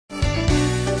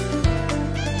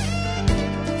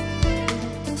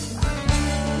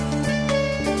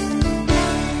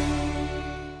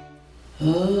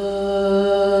Amazing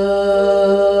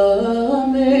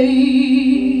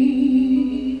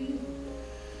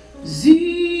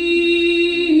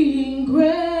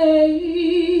grace,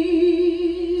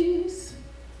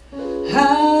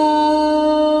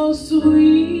 how sweet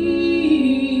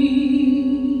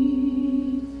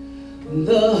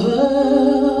the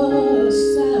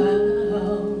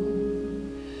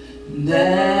sound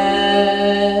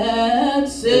that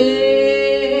saved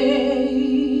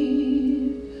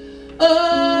a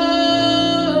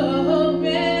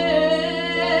wretch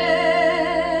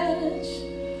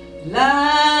like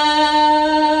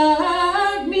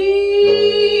me.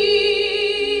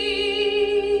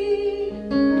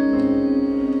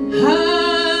 I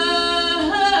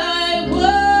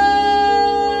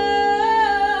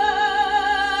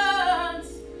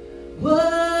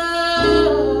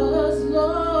was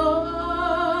lost,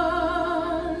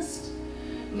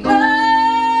 but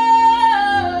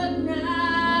now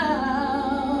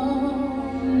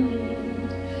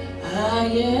I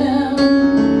am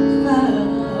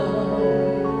found.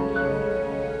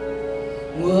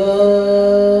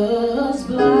 Was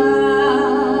blind,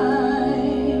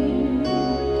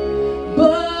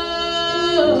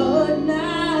 but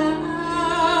now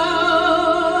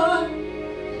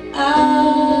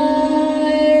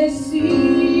I see.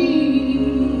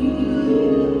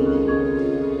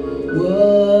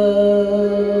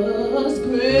 Was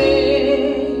grace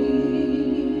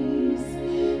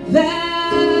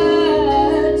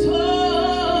that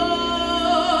taught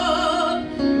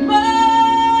my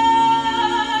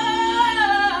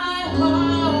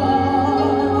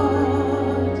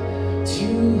heart to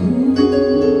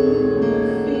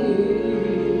fear,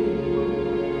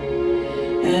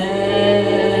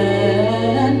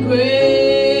 and graced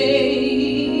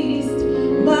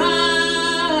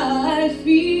my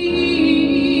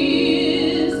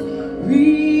fears,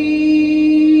 relieved.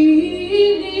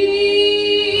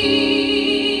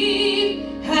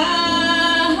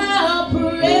 How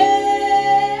precious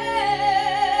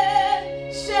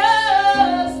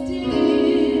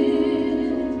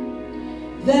did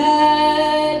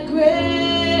that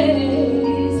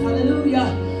grace, hallelujah,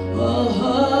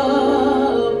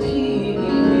 appear.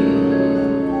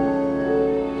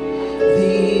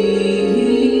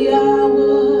 The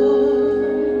hour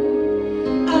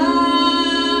I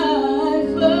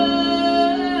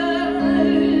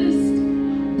first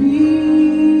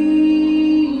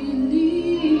believed.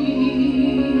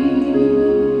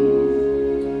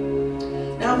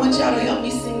 Now I want y'all to help me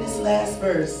sing this last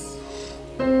verse.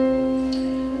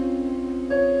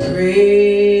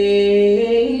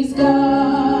 Praise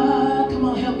God. Come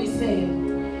on, help me sing.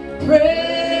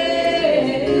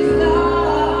 Praise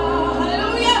God.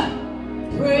 Hallelujah.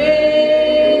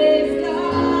 Praise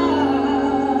God.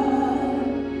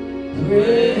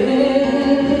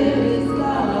 Praise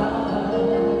God.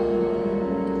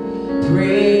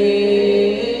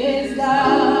 Praise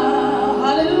God.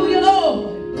 Hallelujah, Lord.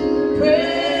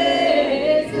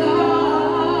 Praise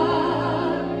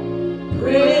God.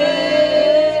 Praise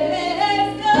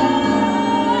God.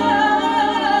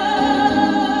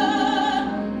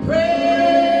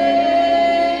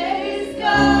 Praise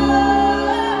God.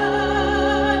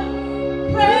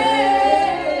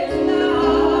 Praise God.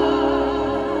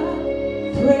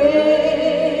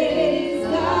 Praise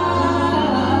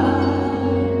God.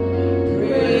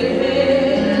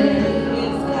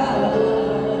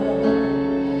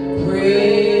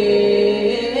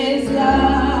 Praise God. Praise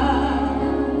God.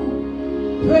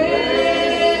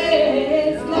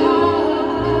 Praise God.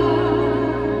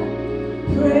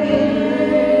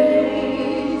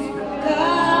 Praise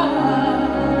God.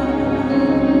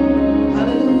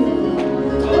 Hallelujah.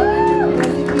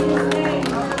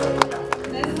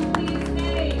 Blessed be his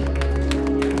name.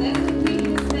 Blessed be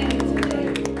his name today.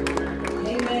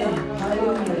 Amen.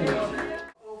 Hallelujah.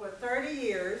 Over 30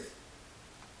 years,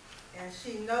 and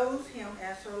she knows him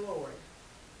as her Lord.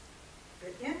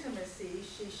 The intimacy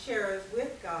she shares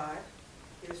with God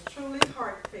is truly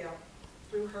heartfelt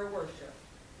through her worship.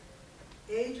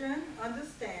 Adrienne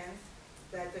understands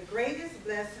that the greatest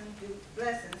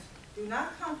blessings do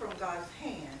not come from God's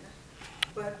hand,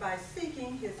 but by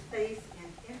seeking his face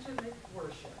in intimate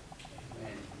worship.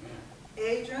 Amen.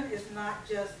 Adrienne is not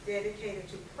just dedicated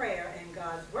to prayer and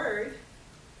God's word,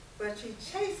 but she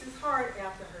chases hard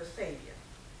after her Savior.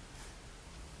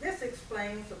 This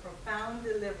explains the profound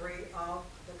delivery of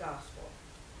the gospel.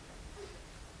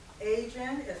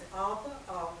 Adrienne is author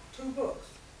of 2 books,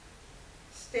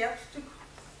 Steps to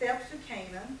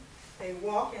Canaan, A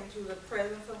Walk into the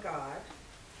Presence of God,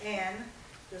 and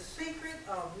The Secret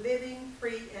of Living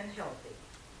Free and Healthy.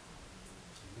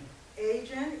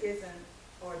 Adrienne is an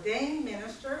ordained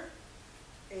minister,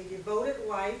 a devoted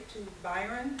wife to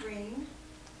Byron Greene,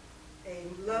 a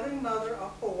loving mother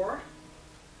of 4,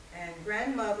 and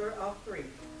grandmother of 3.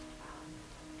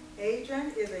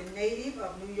 Adrienne is a native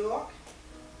of New York.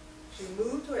 She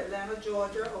moved to Atlanta,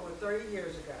 Georgia over 30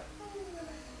 years ago.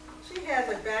 She has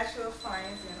a Bachelor of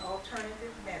Science in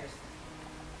Alternative Medicine.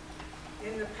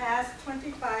 In the past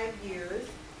 25 years,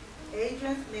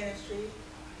 Adrienne's ministry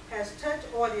has touched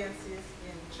audiences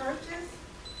in churches,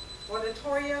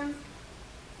 auditoriums,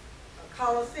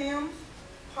 coliseums,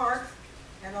 parks,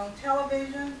 and on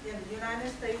television in the United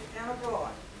States and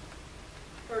abroad.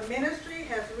 Her ministry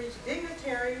has reached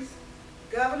dignitaries,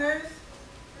 governors,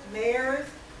 mayors,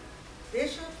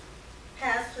 bishops,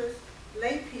 pastors,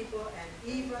 lay people, and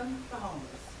even the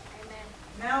homeless. Amen.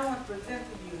 Now I want to present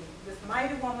to you this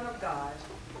mighty woman of God,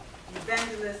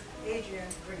 Evangelist Adrienne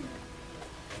Greene.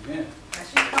 Amen. As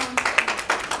she comes.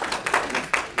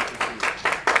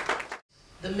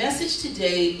 The message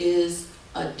today is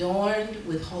adorned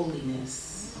with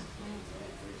holiness.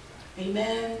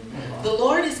 Amen. The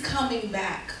Lord is coming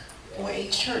back for a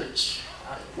church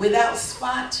without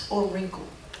spot or wrinkle.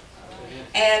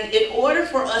 And in order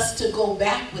for us to go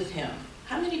back with him,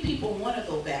 how many people want to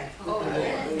go back with the Lord?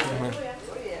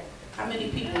 How many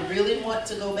people really want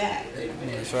to go back?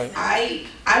 That's right.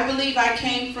 I believe I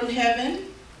came from heaven,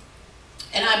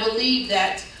 and I believe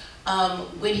that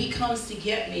when he comes to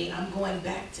get me, I'm going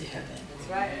back to heaven. That's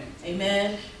right.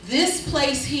 Amen. This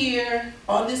place here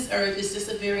on this earth is just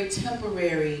a very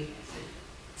temporary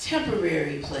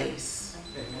place.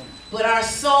 But our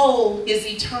soul is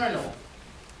eternal.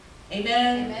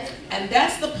 Amen. Amen. And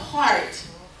that's the part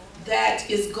that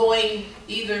is going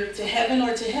either to heaven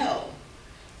or to hell.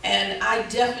 And I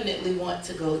definitely want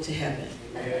to go to heaven.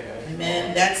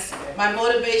 Amen. That's my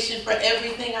motivation for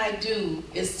everything I do,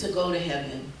 is to go to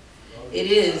heaven. It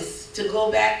is to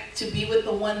go back to be with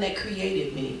the one that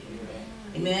created me.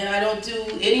 Amen. I don't do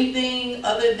anything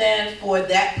other than for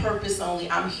that purpose only.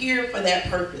 I'm here for that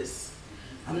purpose.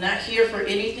 I'm not here for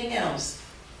anything else.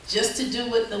 Just to do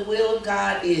what the will of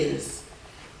God is.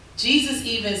 Jesus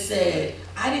even said,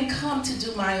 I didn't come to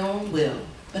do my own will,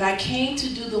 but I came to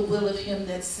do the will of him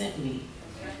that sent me.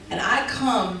 And I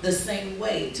come the same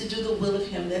way, to do the will of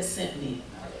him that sent me.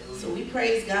 So we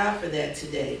praise God for that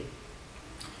today.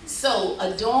 So,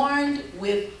 adorned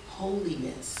with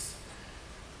holiness.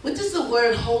 What does the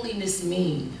word holiness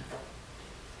mean?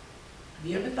 Have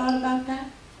you ever thought about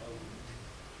that?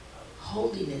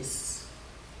 Holiness.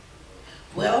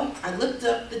 Well, I looked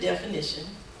up the definition,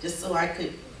 just so I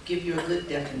could give you a good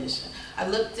definition. I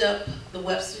looked up the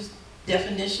Webster's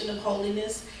definition of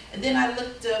holiness, and then I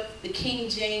looked up the King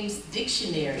James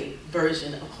Dictionary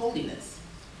version of holiness.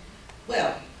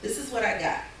 Well, this is what I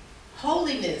got.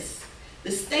 Holiness,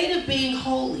 the state of being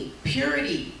holy,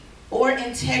 purity, or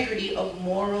integrity of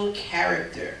moral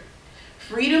character,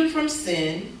 freedom from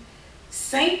sin,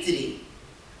 sanctity,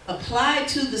 applied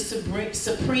to the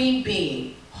supreme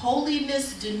being.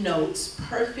 Holiness denotes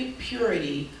perfect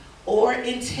purity or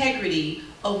integrity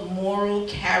of moral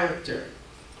character,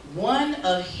 one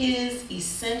of his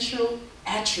essential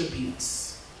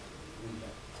attributes.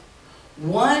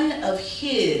 One of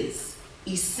his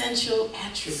essential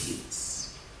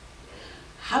attributes.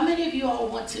 How many of you all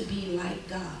want to be like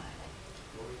God?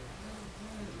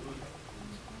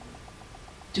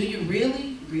 Do you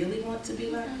really, really want to be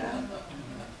like God?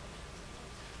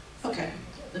 Okay,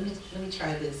 let me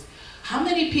try this. How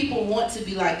many people want to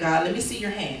be like God? Let me see your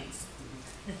hands.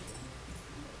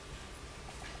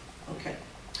 Okay.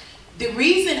 The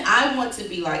reason I want to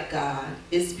be like God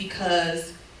is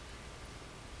because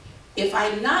if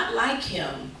I'm not like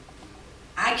him,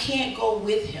 I can't go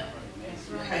with him.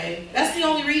 Okay? That's the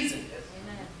only reason.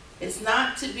 It's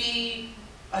not to be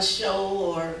a show,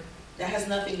 or that has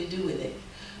nothing to do with it.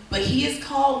 But he has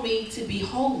called me to be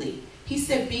holy. He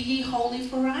said, be ye holy,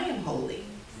 for I am holy.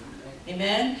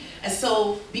 Amen? And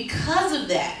so because of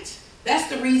that, that's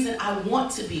the reason I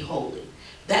want to be holy.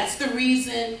 That's the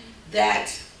reason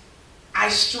that I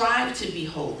strive to be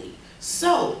holy.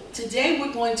 So today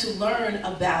we're going to learn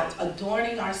about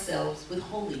adorning ourselves with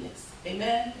holiness.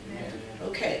 Amen? Amen.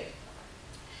 Okay.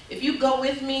 If you go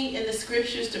with me in the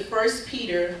scriptures to 1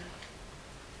 Peter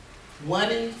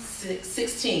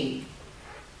 1:16.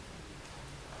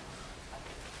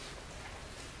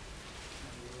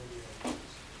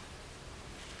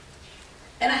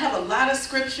 And I have a lot of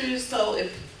scriptures, so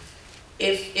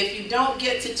if you don't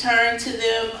get to turn to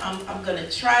them, I'm going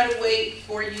to try to wait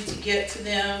for you to get to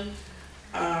them.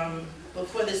 but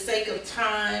for the sake of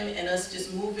time and us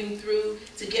just moving through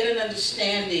to get an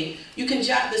understanding, you can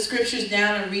jot the scriptures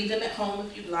down and read them at home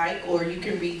if you'd like, or you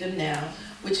can read them now,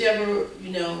 whichever,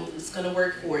 is going to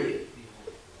work for you.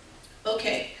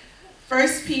 Okay,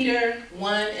 1 Peter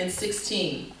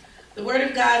 1:16. The Word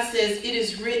of God says, "It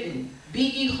is written, be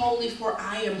ye holy, for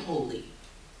I am holy."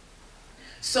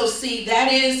 So see,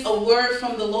 that is a word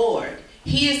from the Lord.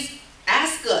 He has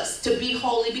asked us to be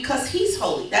holy because He's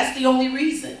holy. That's the only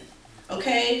reason.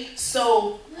 Okay?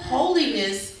 So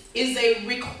holiness is a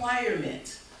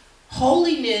requirement.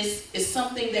 Holiness is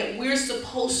something that we're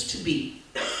supposed to be.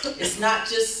 It's not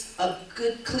just a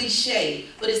good cliche,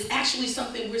 but it's actually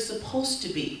something we're supposed to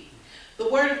be. The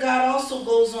Word of God also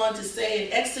goes on to say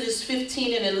in Exodus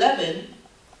 15:11,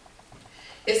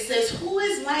 it says, "Who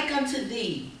is like unto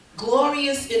thee,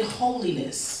 glorious in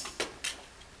holiness?"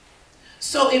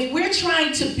 So if we're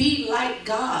trying to be like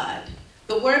God,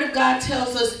 the Word of God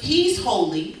tells us He's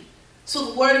holy, so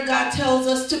the Word of God tells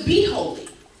us to be holy.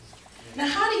 Now,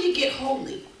 how do you get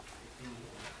holy?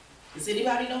 Does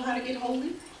anybody know how to get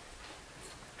holy?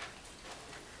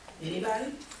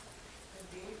 Anybody?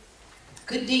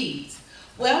 Good deeds.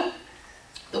 Well,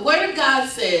 the Word of God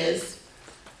says,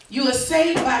 "You are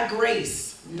saved by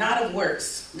grace, not of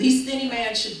works, lest any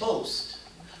man should boast.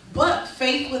 But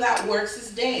faith without works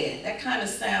is dead." That kind of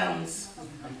sounds,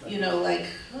 like,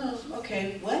 oh,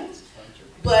 okay, what?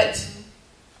 But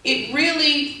it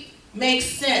really makes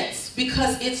sense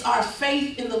because it's our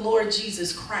faith in the Lord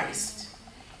Jesus Christ.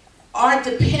 Our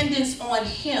dependence on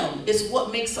Him is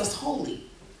what makes us holy,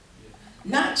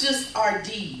 not just our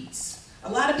deeds. A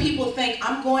lot of people think,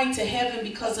 I'm going to heaven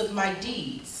because of my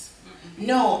deeds.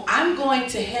 No, I'm going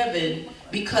to heaven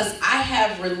because I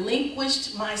have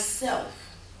relinquished myself.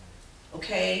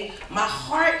 Okay? My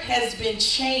heart has been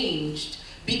changed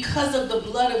because of the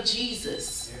blood of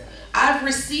Jesus. I've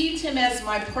received Him as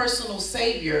my personal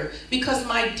Savior because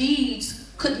my deeds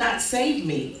could not save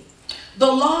me.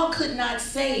 The law could not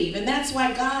save, and that's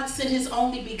why God sent His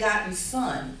only begotten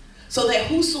Son, so that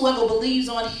whosoever believes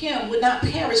on Him would not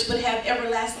perish but have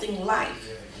everlasting life.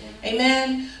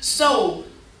 Amen? So,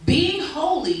 being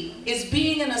holy is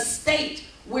being in a state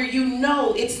where you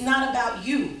know it's not about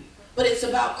you, but it's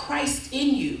about Christ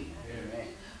in you.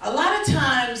 A lot of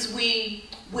times we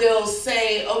will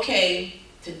say, okay,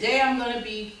 today I'm going to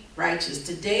be righteous.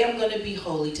 Today I'm going to be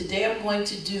holy. Today I'm going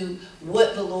to do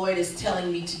what the Lord is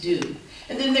telling me to do.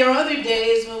 And then there are other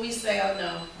days when we say, oh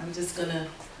no, I'm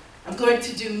going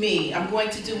to do me. I'm going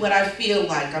to do what I feel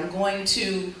like. I'm going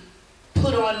to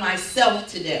put on myself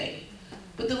today.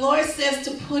 But the Lord says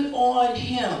to put on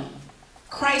Him,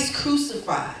 Christ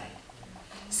crucified.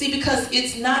 See, because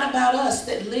it's not about us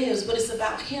that lives, but it's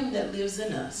about Him that lives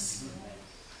in us.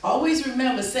 Always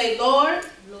remember, say, Lord,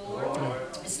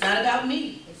 it's not about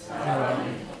me,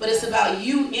 but it's about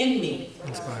you in me.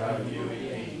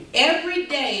 Every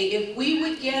day, if we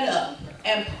would get up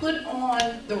and put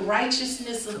on the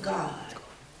righteousness of God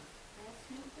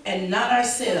and not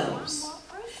ourselves,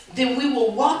 then we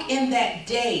will walk in that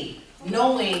day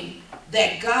knowing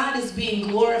that God is being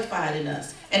glorified in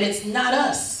us, and it's not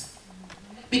us.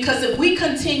 Because if we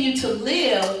continue to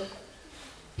live,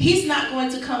 He's not going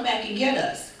to come back and get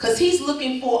us, because He's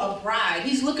looking for a bride.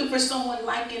 He's looking for someone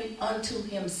likened unto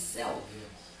Himself,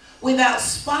 without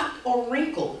spot or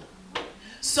wrinkle.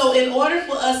 So in order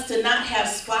for us to not have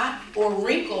spot or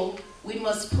wrinkle, we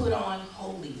must put on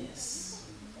holiness.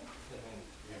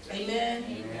 Amen?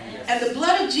 Amen. And the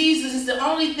blood of Jesus is the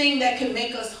only thing that can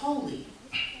make us holy.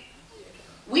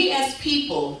 We as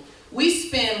people, we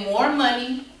spend more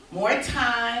money, more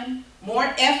time,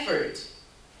 more effort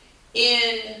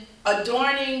in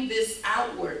adorning this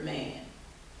outward man.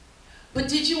 But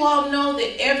did you all know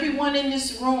that everyone in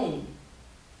this room,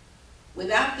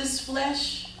 without this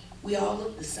flesh, we all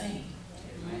look the same?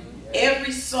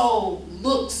 Every soul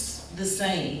looks the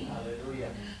same.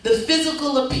 The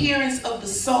physical appearance of the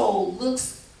soul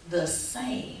looks the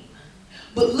same.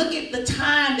 But look at the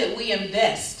time that we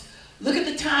invest. Look at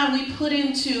the time we put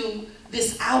into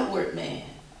this outward man,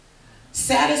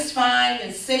 satisfying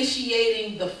and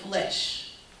satiating the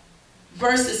flesh,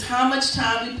 versus how much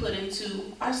time we put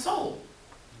into our soul.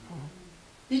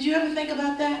 Did you ever think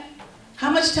about that? How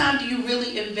much time do you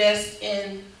really invest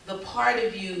in the part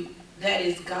of you that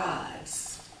is God's?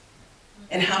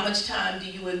 And how much time do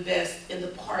you invest in the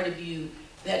part of you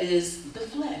that is the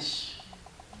flesh?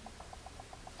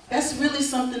 That's really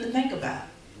something to think about.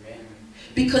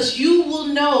 Because you will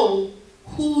know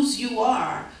whose you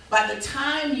are by the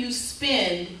time you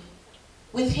spend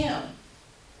with Him.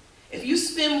 If you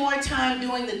spend more time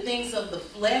doing the things of the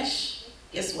flesh,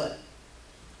 guess what?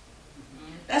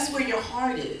 That's where your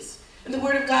heart is. And the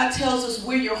Word of God tells us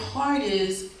where your heart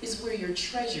is where your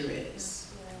treasure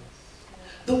is.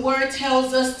 The Word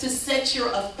tells us to set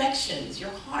your affections, your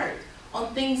heart,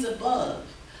 on things above.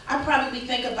 I probably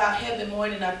think about heaven more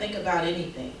than I think about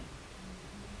anything.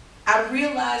 I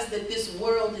realize that this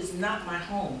world is not my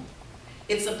home.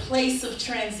 It's a place of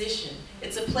transition.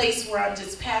 It's a place where I'm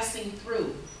just passing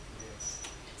through.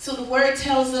 So the Word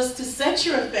tells us to set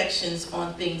your affections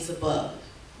on things above.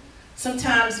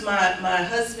 Sometimes my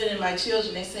husband and my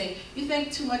children, they say, you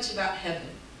think too much about heaven.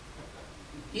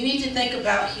 You need to think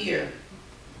about here.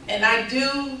 And I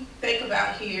do think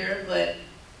about here, but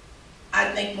I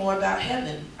think more about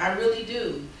heaven. I really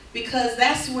do. Because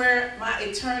that's where my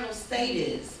eternal state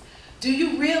is. Do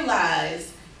you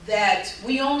realize that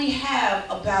we only have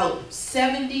about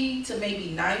 70 to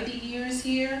maybe 90 years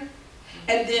here?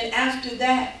 And then after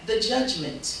that, the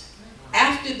judgment.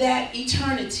 After that,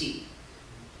 eternity.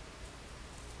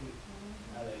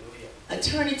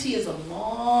 Eternity is a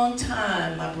long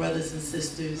time, my brothers and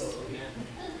sisters.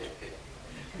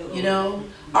 You know,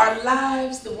 our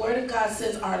lives, the Word of God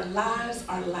says our lives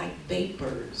are like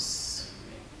vapors.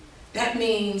 That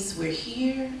means we're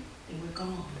here and we're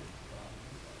gone.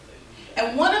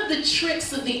 And one of the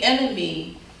tricks of the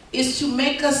enemy is to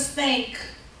make us think,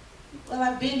 well,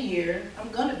 I've been here,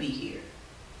 I'm going to be here.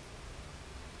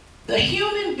 The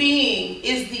human being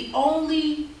is the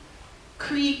only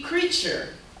creature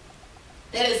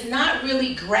that has not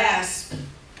really grasped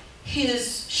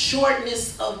his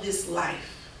shortness of this life.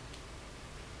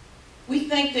 We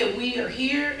think that we are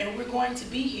here and we're going to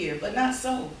be here, but not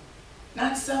so.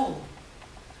 Not so.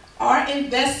 Our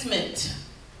investment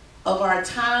of our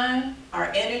time,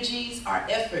 our energies, our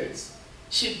efforts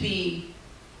should be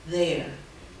there.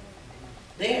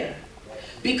 There.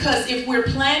 Because if we're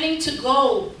planning to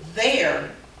go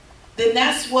there, then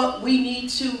that's what we need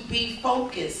to be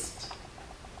focused.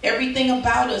 Everything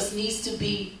about us needs to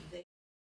be